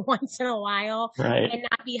for once in a while, right, and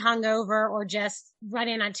not be hungover or just run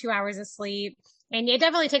in on 2 hours of sleep. And it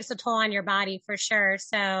definitely takes a toll on your body for sure.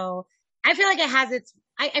 So I feel like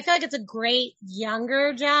I feel like it's a great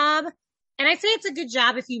younger job. And I say it's a good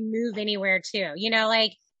job if you move anywhere too,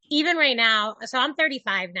 like even right now. So I'm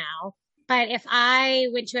 35 now. But if I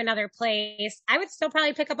went to another place, I would still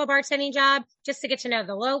probably pick up a bartending job just to get to know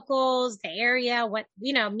the locals, the area,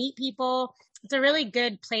 meet people. It's a really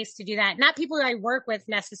good place to do that. Not people that I work with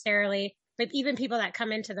necessarily, but even people that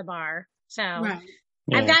come into the bar. So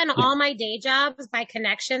I've gotten all my day jobs by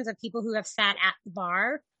connections of people who have sat at the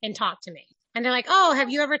bar and talked to me. And they're like, oh, have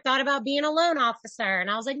you ever thought about being a loan officer? And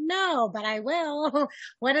I was like, no, but I will.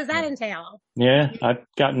 What does that entail? Yeah, I've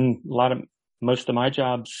gotten most of my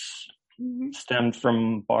jobs stemmed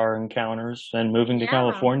from bar encounters, and moving to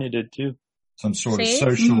California did too. Some sort of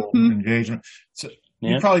social engagement. So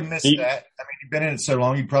you probably missed that. I mean, you've been in it so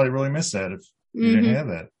long, you probably really missed that if you didn't have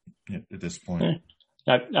that at this point.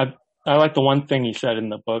 I like the one thing you said in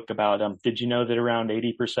the book about, did you know that around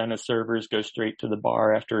 80% of servers go straight to the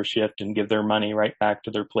bar after a shift and give their money right back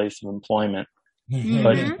to their place of employment?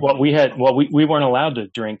 But we weren't allowed to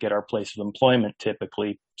drink at our place of employment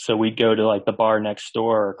typically. So we'd go to like the bar next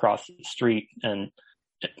door or across the street. And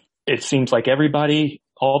it seems like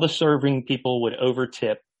all the serving people would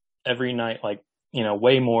overtip every night, like,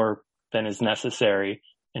 way more than is necessary.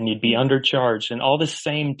 And you'd be undercharged, and all the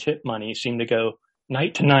same tip money seemed to go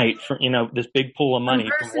night to night for, this big pool of money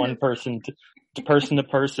from one person to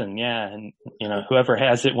person. Yeah. And, whoever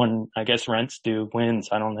has it when I guess rent's due wins.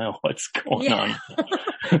 I don't know what's going on.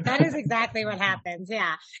 That is exactly what happens.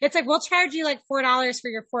 Yeah. It's like, we'll charge you like $4 for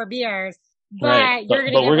your 4 beers, but right.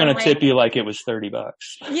 But we're going to tip you like it was $30.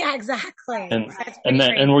 Yeah, exactly. And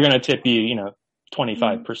we're going to tip you,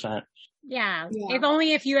 25%. Yeah.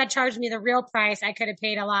 If you had charged me the real price, I could have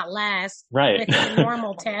paid a lot less. Right. With the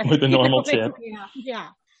normal tip. With the normal tip. Yeah.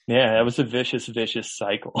 Yeah. That was a vicious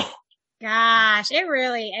cycle. Gosh, it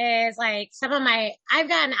really is. Like I've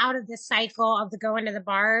gotten out of this cycle of going to the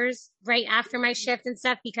bars right after my shift and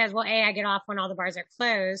stuff because, well, I get off when all the bars are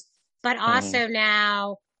closed, but also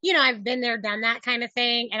now, I've been there, done that kind of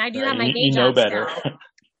thing. And I do have my day job better. still.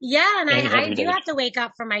 Yeah. And I do have to wake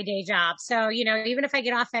up for my day job. So, even if I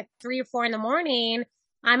get off at 3 or 4 in the morning,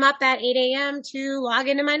 I'm up at 8 a.m. to log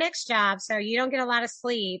into my next job. So you don't get a lot of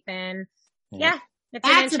sleep, and it's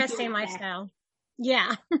an interesting lifestyle.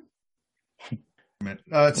 Yeah.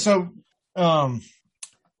 So when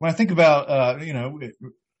I think about,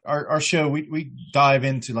 our show, we dive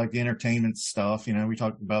into like the entertainment stuff, we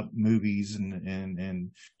talk about movies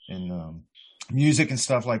and music and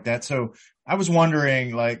stuff like that. So I was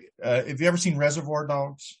wondering, like, have you ever seen Reservoir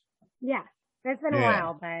Dogs? Yeah, it's been a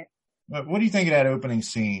while, but what do you think of that opening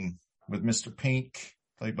scene with Mr. Pink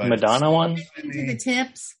played by Madonna one. The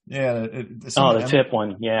tips. Yeah. The tip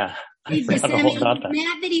one. Yeah. He's mad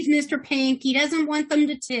that he's Mr. Pink. He doesn't want them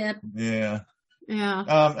to tip. Yeah.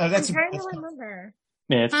 I'm trying to remember.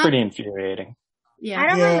 Yeah, it's pretty infuriating. Yeah, I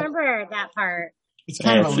don't remember that part.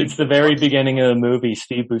 It's the very beginning of the movie.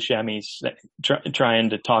 Steve Buscemi's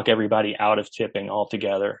trying to talk everybody out of tipping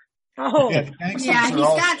altogether. Oh, he's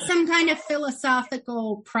got some kind of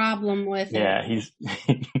philosophical problem with it. Yeah, he's.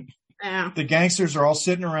 The gangsters are all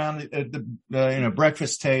sitting around at the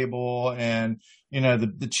breakfast table, and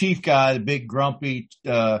the chief guy, the big grumpy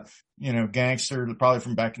gangster, probably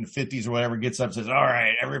from back in the 50s or whatever, gets up and says, "All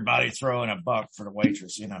right, everybody throw in $1 for the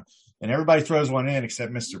waitress," and everybody throws one in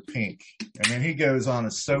except Mr. Pink. And then he goes on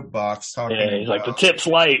a soapbox talking. Yeah, he's like, "The tip's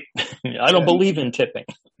light. I don't believe in tipping."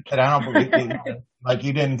 And I don't believe like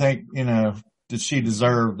you didn't think, that she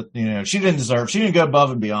deserved, she didn't go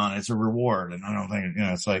above and beyond. It's a reward. And I don't think,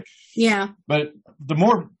 it's like, yeah, but the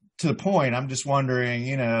more to the point, I'm just wondering,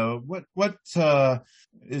 what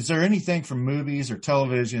is there anything from movies or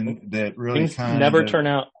television that really kind of never turn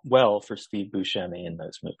out well for Steve Buscemi in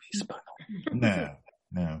those movies?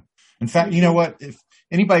 No. In fact, you know what? If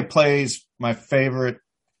anybody plays my favorite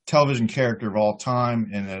television character of all time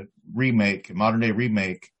in a modern day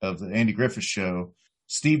remake of the Andy Griffith Show,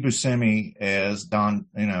 Steve Buscemi as Don,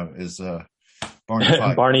 as Barney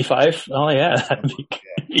Fife. Barney Fife? Oh yeah,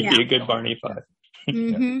 he'd be a good Barney Fife.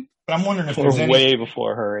 Mm-hmm. But I'm wondering if there's way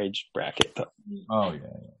before her age bracket, though. Oh yeah.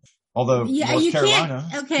 Although North Carolina.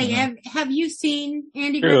 Okay, have you seen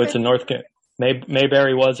Andy True, Griffith? It's in North Carolina.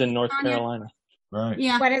 Mayberry was in North Carolina. Right.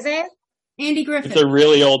 Yeah. What is it? Andy Griffith. It's a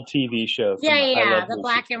really old TV show. Yeah, the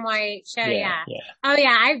black and white show. Yeah. Oh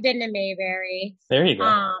yeah, I've been to Mayberry. There you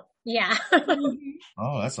go. Yeah.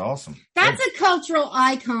 Oh, that's awesome. That's a cultural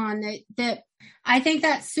icon that I think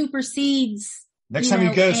that supersedes. Next time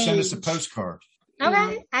you go, send us a postcard.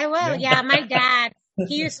 Okay, I will. Yeah, my dad,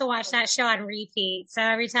 he used to watch that show on repeat. So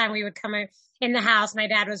every time we would come in the house, my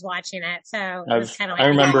dad was watching it. So it was kind of like, I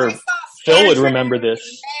remember Phil would remember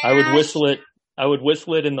this. I would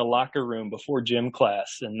whistle it in the locker room before gym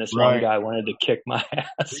class, and this one guy wanted to kick my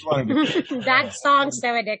ass. That song's so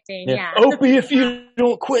addicting. Yeah. Opie, if you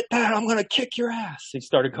don't quit that, I'm gonna kick your ass. He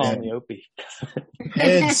started calling me Opie.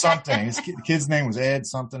 Ed something. His kid's name was Ed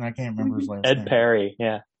something. I can't remember his last name. Ed Perry.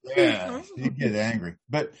 Yeah. Yeah, he'd get angry.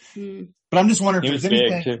 But I'm just wondering if there's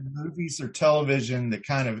anything in movies or television that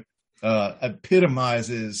kind of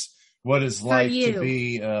epitomizes what it's like to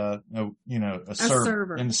be, a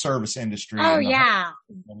server in the service industry. Oh yeah,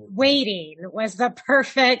 Waiting was the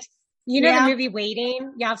perfect. The movie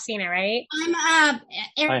Waiting. Y'all have seen it, right? I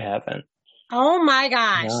haven't. Oh my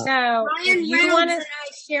gosh! No. So Ryan Reynolds and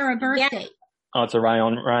I share a birthday. Yeah. Oh, it's a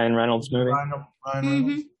Ryan Reynolds movie. Ryan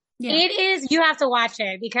Reynolds. Yeah. It is. You have to watch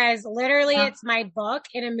it because literally it's my book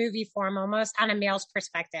in a movie form, almost on a male's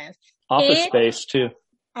perspective. Office Space too.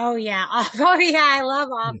 Oh yeah. I love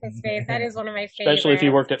Office Space. That is one of my favorites. Especially if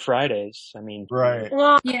you worked at Fridays. I mean, right.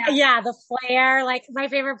 Well, yeah, the flare. Like my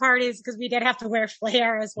favorite part is because we did have to wear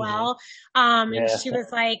flare as well. And she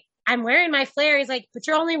was like, "I'm wearing my flare." He's like, "But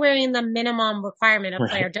you're only wearing the minimum requirement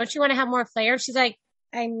of flare. Don't you want to have more flare?" She's like,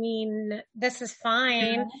 "I mean, this is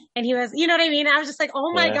fine." Yeah. And he was, you know what I mean? I was just like,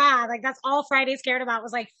 oh my God. Like that's all Fridays cared about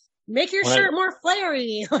was like, make your shirt more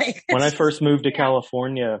flary. Like when I first moved to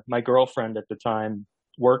California, my girlfriend at the time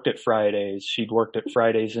worked at Fridays. She'd worked at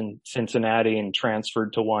Fridays in Cincinnati and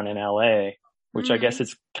transferred to one in LA, which I guess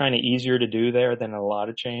it's kind of easier to do there than a lot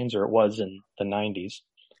of chains, or it was in the 90s.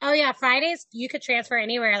 Oh yeah, Fridays you could transfer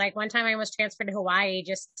anywhere. Like one time I was transferred to Hawaii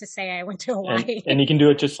just to say I went to Hawaii. And you can do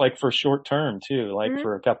it just like for short term too, like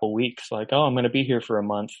for a couple weeks. Like, oh, I'm going to be here for a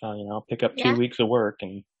month. I'll pick up 2 weeks of work.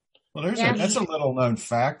 And well, that's a little known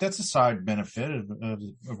fact. That's a side benefit of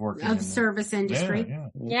working of service industry.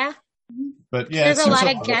 Yeah. But there's a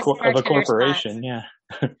lot of guest bartender of a corporation.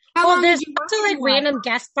 Spots. Yeah. Well, there's also like random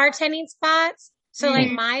guest bartending spots. So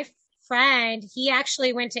like my friend, he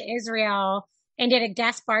actually went to Israel and did a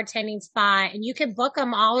guest bartending spot, and you can book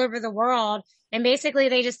them all over the world. And basically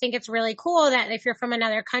they just think it's really cool that if you're from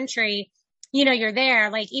another country, you're there.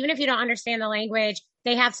 Like, even if you don't understand the language,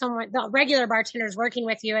 they have the regular bartenders working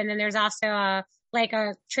with you. And then there's also a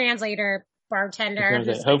translator bartender.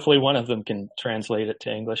 Hopefully one of them can translate it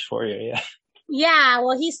to English for you. Yeah. Yeah.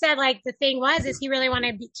 Well, he said like the thing is he really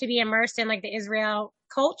wanted to be immersed in like the Israel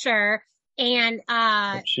culture. And,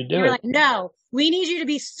 you're like, no, we need you to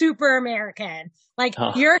be super American. Like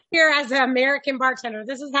you're here as an American bartender.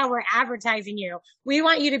 This is how we're advertising you. We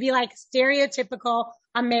want you to be like stereotypical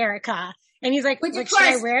America. And he's like, should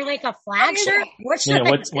I wear like a flag shirt?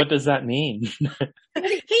 What does that mean?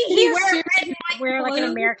 he wear like an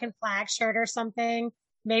American flag shirt or something.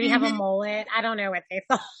 maybe have a mullet. I don't know what they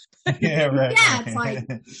thought. Yeah, right. Yeah, it's like,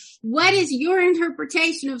 what is your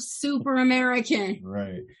interpretation of super American?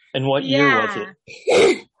 Right. And what year was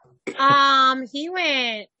it? I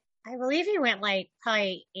believe he went like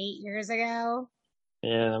probably 8 years ago.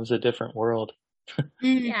 Yeah, that was a different world.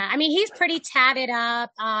 Yeah, I mean, he's pretty tatted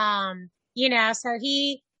up. So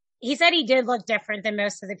he said he did look different than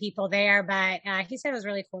most of the people there, but he said it was a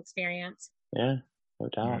really cool experience. Yeah, no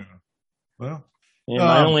doubt. Yeah. Well,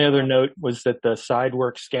 my only other note was that the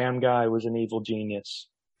Sidework scam guy was an evil genius.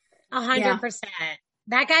 100%.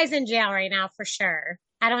 That guy's in jail right now for sure.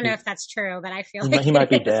 I don't know if that's true, but I feel like he might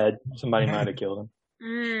be dead. Somebody might have killed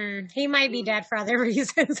him. He might be dead for other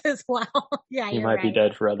reasons as well. Yeah, he might be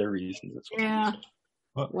dead for other reasons as well. Yeah.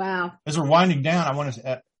 Well, wow. As we're winding down, I want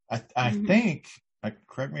to. I think.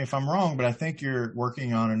 Correct me if I'm wrong, but I think you're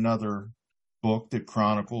working on another book that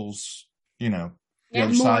chronicles, the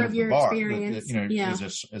other side of the bar, experience.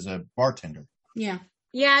 As a bartender. Yeah.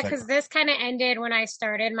 Yeah, because this kind of ended when I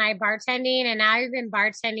started my bartending, and now I've been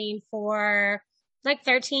bartending for like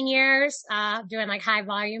 13 years, doing like high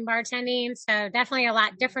volume bartending. So definitely a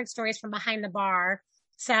lot different stories from behind the bar.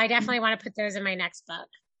 So I definitely want to put those in my next book.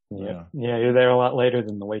 Yeah. Yeah. You're there a lot later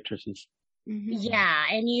than the waitresses. Yeah.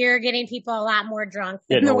 And you're getting people a lot more drunk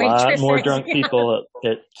than the waitresses. A lot more drunk people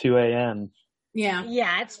at 2 a.m. Yeah.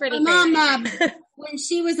 Yeah. It's pretty My mom, when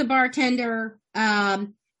she was a bartender,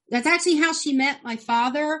 that's actually how she met my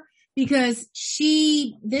father, because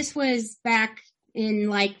this was back in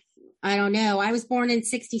like, I don't know. I was born in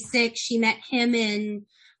 66. She met him in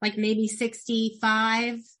like maybe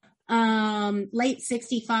 65, late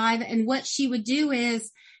 65. And what she would do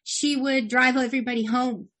is she would drive everybody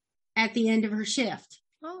home at the end of her shift.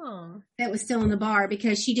 Oh. That was still in the bar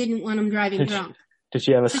because she didn't want them driving drunk. Did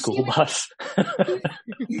she have a school bus?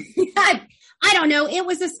 I don't know. It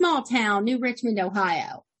was a small town, New Richmond,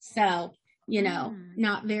 Ohio. So,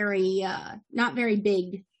 not very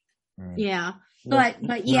big. Right. Yeah.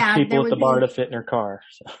 But yeah, people at the bar to fit in her car.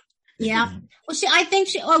 So. Yeah. Well, she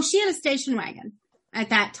had a station wagon at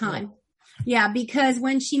that time. Yeah, because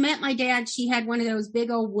when she met my dad, she had one of those big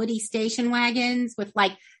old woody station wagons with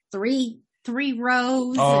like three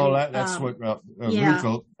rows. Oh, that's what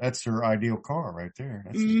Ruth, that's her ideal car right there.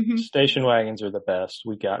 Station wagons are the best.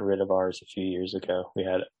 We got rid of ours a few years ago. We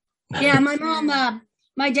had it. Yeah, my mom,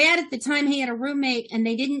 my dad at the time, he had a roommate and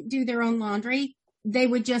they didn't do their own laundry. They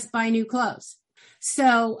would just buy new clothes.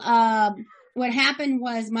 So, what happened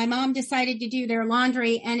was my mom decided to do their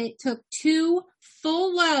laundry, and it took 2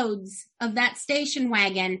 full loads of that station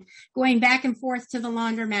wagon going back and forth to the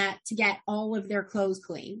laundromat to get all of their clothes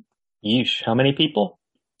clean. Yeesh. How many people?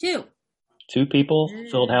 2. 2 people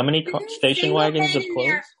filled how many station wagons of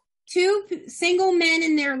clothes? 2 single men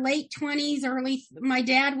in their late 20s, my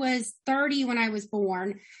dad was 30 when I was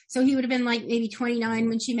born. So he would have been like maybe 29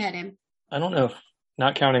 when she met him. I don't know if,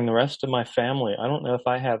 not counting the rest of my family, I don't know if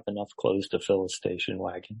I have enough clothes to fill a station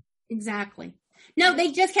wagon. Exactly. No,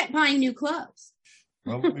 they just kept buying new clothes.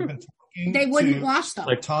 Well, we've been talking they wouldn't wash them.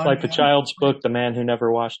 Like the child's book, The Man Who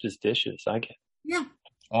Never Washed His Dishes. I get. Yeah.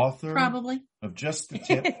 Author probably of Just the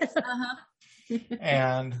Tip.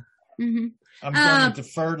 And I'm going to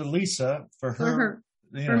defer to Lisa for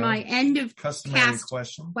my end of customary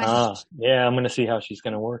question. Yeah, I'm going to see how she's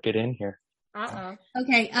going to work it in here.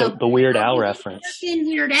 Okay. The Weird Al reference. In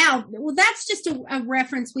Weird Al. Well, that's just a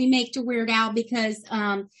reference we make to Weird Al because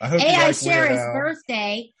I share his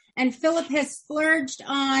birthday, and Philip has splurged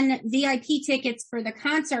on VIP tickets for the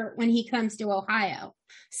concert when he comes to Ohio.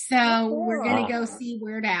 So we're going to go see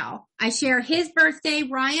Weird Al. I share his birthday,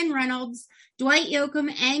 Ryan Reynolds, Dwight Yoakam,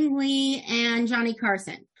 Ang Lee, and Johnny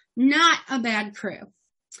Carson. Not a bad crew.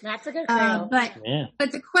 That's a good crew.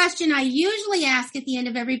 But the question I usually ask at the end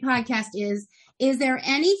of every podcast is there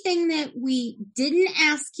anything that we didn't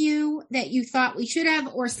ask you that you thought we should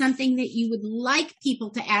have, or something that you would like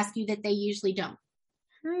people to ask you that they usually don't?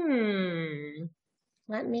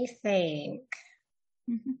 Let me think.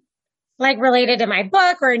 Like related to my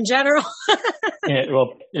book or in general?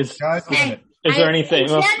 Is there anything,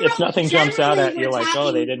 if nothing jumps out at you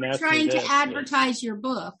like, they didn't ask me trying to advertise your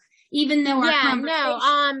book, even though our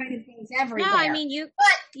conversation goes everywhere. No, I mean,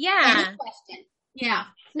 Yeah.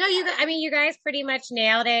 No, you guys pretty much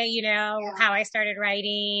nailed it. How I started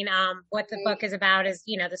writing, what the book is about is,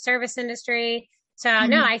 the service industry. So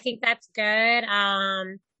no, I think that's good.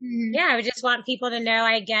 Yeah, I would just want people to know,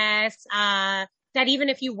 I guess, that even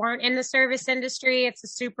if you weren't in the service industry, it's a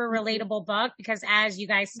super relatable book because as you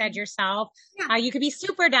guys said yourself, you could be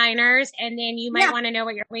super diners and then you might want to know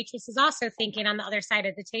what your waitress is also thinking on the other side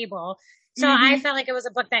of the table. So I felt like it was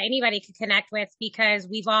a book that anybody could connect with because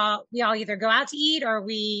we all either go out to eat or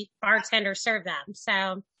we bartend or serve them.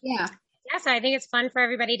 So so I think it's fun for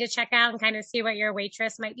everybody to check out and kind of see what your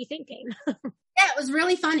waitress might be thinking. It was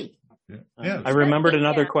really funny. I remembered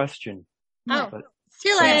another question.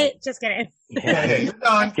 Too late. Just kidding.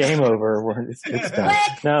 Game over. It's done.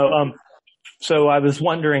 No, so I was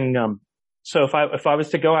wondering, so if I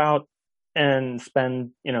was to go out and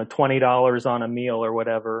spend, $20 on a meal or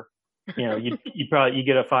whatever, you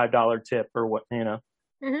get a $5 tip or what, Yeah,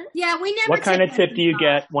 we never. What kind of tip do you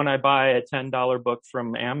get when I buy a $10 book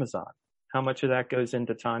from Amazon? How much of that goes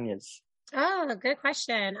into Tanya's? Oh, good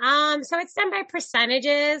question. So it's done by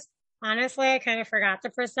percentages. Honestly, I kind of forgot the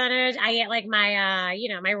percentage. I get like my,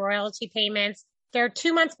 my royalty payments. They're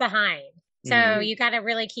 2 months behind. So you got to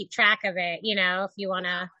really keep track of it, if you want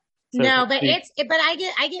to. So but I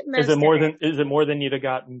get most. Is it more than you'd have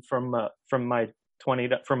gotten from my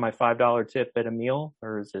 $5 tip at a meal,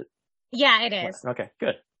 or is it? Yeah, it is. Okay,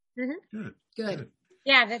 good. Mm-hmm. Good.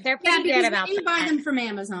 Yeah, they're pretty good about that. You buy them from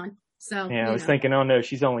Amazon. So yeah, I was thinking, oh no,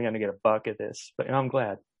 she's only going to get a buck of this, but I'm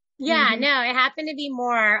glad. Yeah, no, it happened to be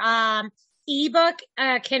more. Ebook,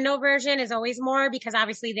 Kindle version is always more because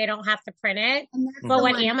obviously they don't have to print it. But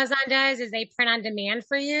what Amazon does is they print on demand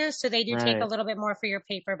for you. So they do take a little bit more for your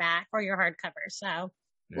paperback or your hardcover. So.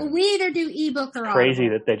 Well, we either do ebook or crazy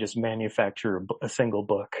that they just manufacture a single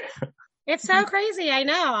book. It's so crazy. I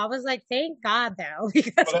know. I was like, thank God though,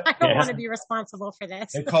 because I don't want to be responsible for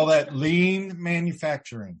this. They call that lean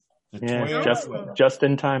manufacturing. Just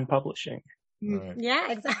in time publishing. Right.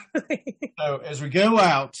 Yeah, exactly. So as we go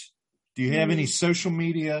out, do you have any social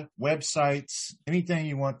media, websites, anything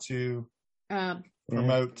you want to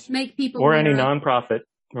promote? Make people or any nonprofit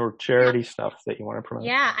or charity stuff that you want to promote?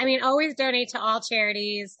 Yeah, I mean, always donate to all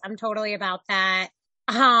charities. I'm totally about that.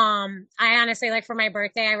 I honestly, like for my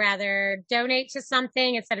birthday, I rather donate to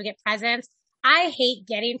something instead of get presents. I hate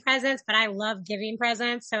getting presents, but I love giving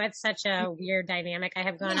presents. So it's such a weird dynamic I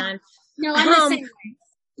have going on. No, I'm the same way.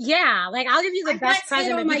 Yeah, like I'll give you the best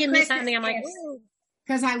present, but if you give me something, I'm like,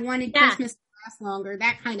 because I wanted Christmas to last longer,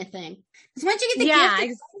 that kind of thing. Because once you get the gift,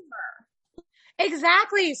 it's over.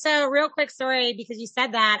 Exactly. So real quick story, because you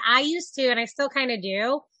said that, I used to, and I still kind of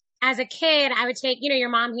do. As a kid, I would take, your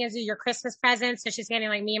mom hands you your Christmas presents. So she's handing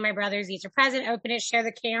like me and my brothers each a present, open it, share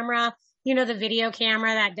the camera, the video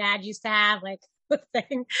camera that dad used to have, like the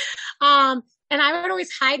thing. And I would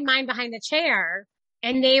always hide mine behind the chair.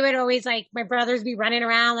 And they would always my brothers be running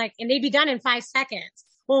around and they'd be done in 5 seconds.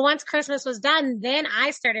 Well, once Christmas was done, then I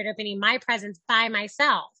started opening my presents by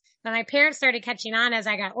myself. And my parents started catching on as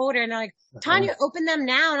I got older and they're like, Tanya, open them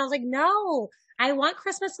now. And I was like, no, I want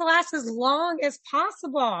Christmas to last as long as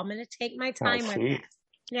possible. I'm going to take my time with it.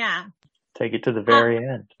 Yeah. Take it to the very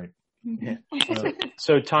end. Yeah.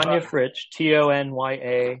 So Tanya Fritsch,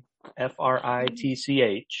 TonyaFritsch,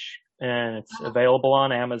 and it's available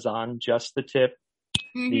on Amazon. Just the tip.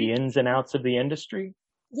 The ins and outs of the industry.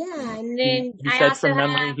 Yeah, and then he said from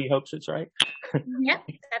memory, he hopes it's right. Yep,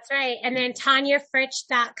 that's right. And then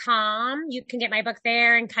TanyaFritsch.com. You can get my book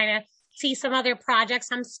there and kind of see some other projects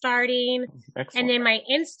I'm starting. Excellent. And then my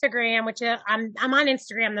Instagram, which I'm on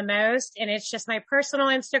Instagram the most, and it's just my personal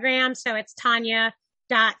Instagram. So it's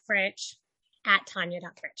Tanya.Fritsch at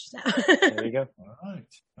Tanya.Fritsch. So. There you go. All right.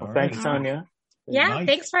 Well, thanks, Tanya. Yeah,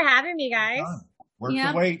 thanks for having me, guys. Worth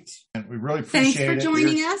the wait. And we really appreciate it. Thanks for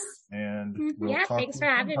joining us. And we'll thanks for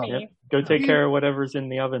having me. Yep. Go take care of whatever's in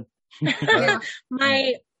the oven.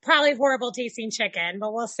 My probably horrible tasting chicken,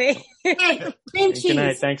 but we'll see. Good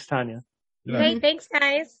night. Thanks, Tanya. Hey, thanks,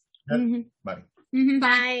 guys. Bye.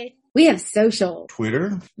 Bye. We have social.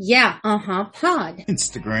 Twitter. Yeah, pod.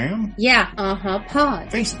 Instagram. Yeah,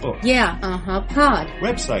 pod. Facebook. Yeah, pod.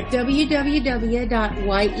 Website.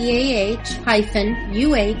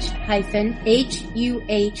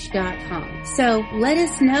 www.yeah-uh-huh.com. So let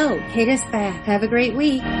us know. Hit us back. Have a great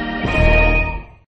week.